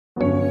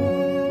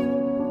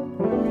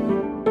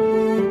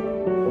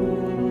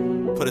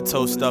Put a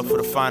toast up for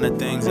the finer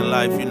things in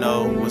life, you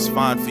know. What's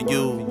fine for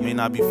you may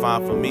not be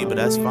fine for me, but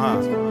that's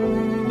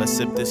fine. Let's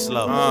sip this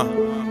slow.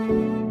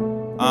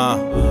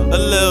 A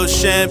little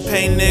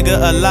champagne,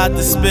 nigga, a lot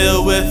to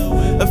spill with.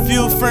 A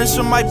few friends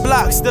from my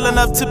block, still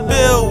enough to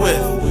build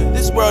with.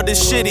 This world is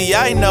shitty,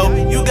 I know,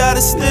 you gotta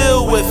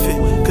still with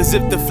it. Cause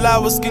if the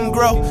flowers can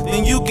grow,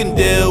 then you can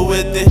deal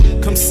with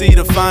it. Come see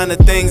the finer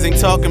things, ain't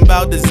talking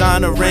about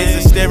designer rings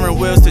and steering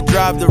wheels to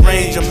drive the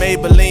range of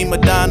Maybelline,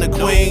 Madonna,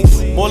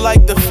 Queens. More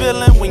like the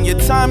feeling when your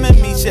timing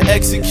meets your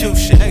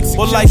execution.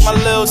 More like my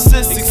little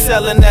sis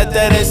excelling at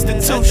that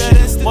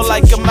institution. More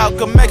like a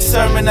Malcolm X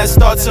sermon that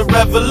starts a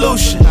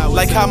revolution.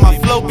 Like how my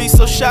flow be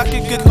so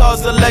shocking could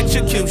cause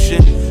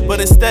electrocution. But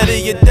instead of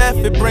your death,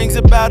 it brings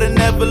about an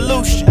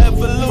evolution.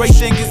 Great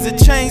thing is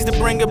a change to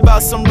bring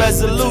about some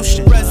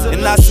resolution.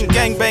 And not some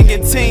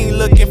gangbanging teen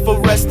looking for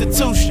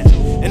restitution.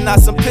 And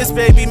not some piss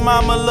baby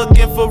mama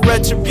looking for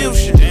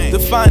retribution. The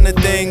finer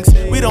things,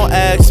 we don't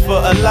ask for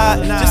a lot.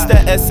 Just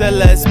that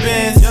SLS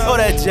Benz, or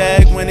that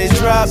Jag when it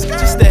drops.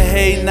 Just a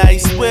hey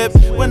nice whip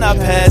when I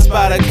pass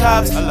by the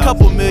cops.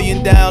 Couple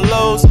million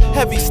downloads,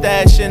 heavy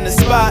stash in the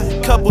spot.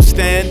 Couple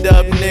stand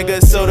up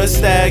niggas so the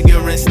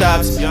staggering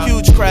stops.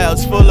 Huge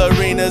crowds, full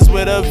arenas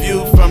with a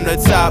view from the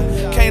top.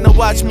 Came to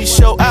watch me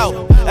show out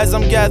as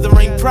I'm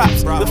gathering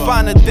props. The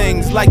finer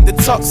things, like the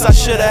talks I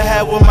should've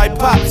had with my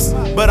pops.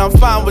 But I'm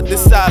fine with the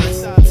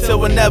silence, till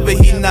whenever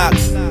he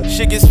knocks.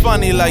 Shit gets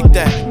funny like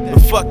that,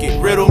 but fuck it,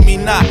 riddle me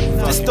not.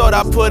 Just thought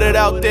I'd put it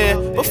out there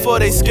before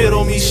they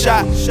skittle me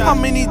shot. How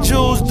many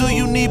jewels do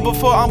you need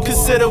before I'm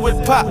considered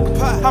with pop?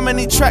 How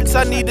many tracks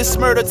I need to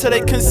smurder till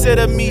they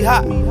consider me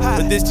hot?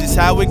 But this just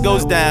how it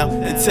goes down,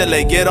 until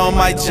they get on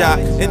my jock.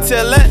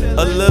 Until then,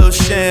 a little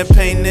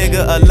champagne,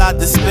 nigga, a lot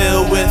to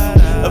spill with.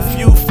 A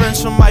few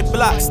friends from my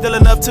block, still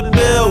enough to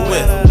build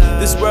with.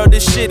 This world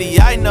is shitty,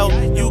 I know,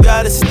 you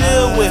gotta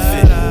still with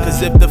it.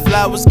 Cause if the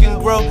flowers can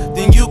grow,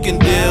 then you can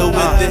deal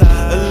with it.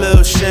 A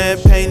little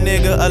champagne,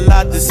 nigga, a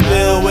lot to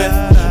spill with.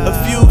 A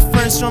few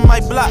friends from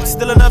my block,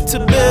 still enough to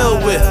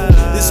build with.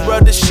 This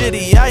world is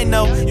shitty, I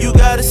know, you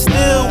gotta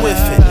still with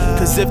it.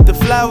 Cause if the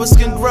flowers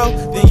can grow,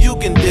 then you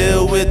can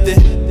deal with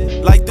it.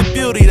 Like the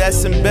beauty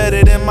that's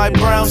embedded in my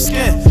brown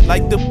skin.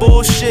 Like the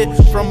bullshit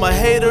from a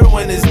hater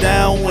when it's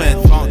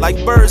downwind.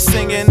 Like birds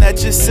singing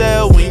at your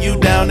cell when you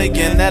down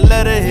again. That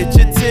letter hit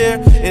your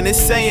tear and it's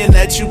saying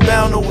that you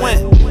bound to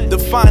win. The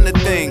finer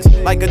things,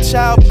 like a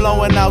child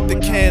blowing out the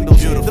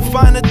candles. The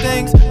finer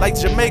things, like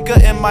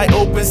Jamaica in my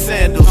open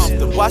sandals.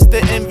 Watch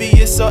the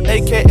envious or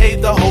aka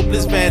the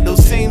hopeless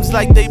vandals. Seems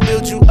like they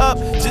build you up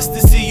just to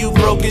see you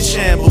broken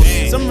shambles.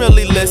 Some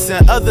really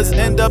listen, others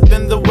end up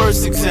in the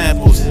worst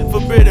examples.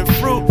 Forbidden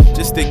fruit,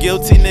 just a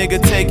guilty nigga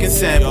taking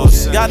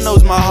samples. God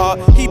knows my heart,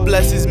 he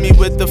blesses me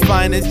with the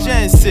finest.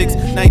 Gen 6,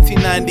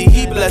 1990,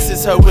 he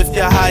blesses her with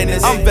your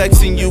highness. I'm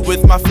vexing you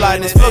with my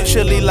flyness, flow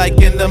chilly like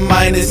in the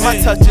minus. My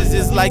touches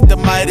is like the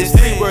Midas,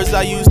 3 words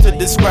I use to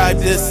describe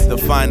this. The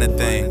finer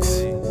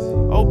things.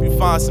 I hope you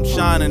find some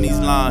shine in these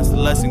lines to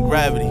lessen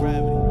gravity.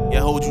 Yeah,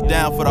 hold you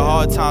down for the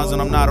hard times when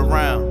I'm not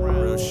around.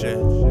 Real shit.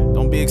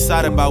 Don't be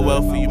excited by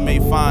wealth, or you may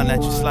find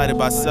that you're slighted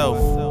by self.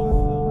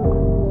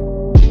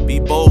 Be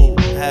bold,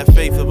 have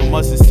faith of a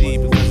mustard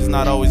seed, because it's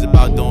not always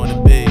about doing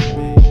it big.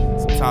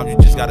 Sometimes you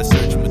just gotta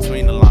search in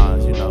between the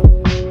lines, you know,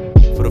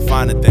 for the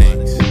finer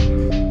things.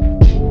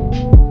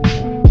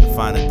 The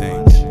finer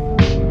things.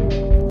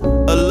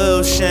 A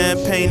little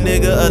champagne,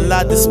 nigga, a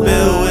lot to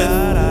spill with.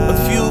 A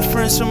few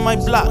friends from my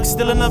block,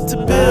 still enough to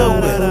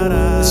build with.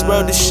 This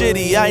world is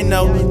shitty, I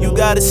know, you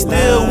gotta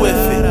still with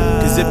it.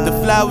 Cause if the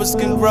flowers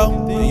can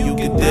grow, then you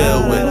can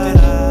deal with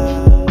it.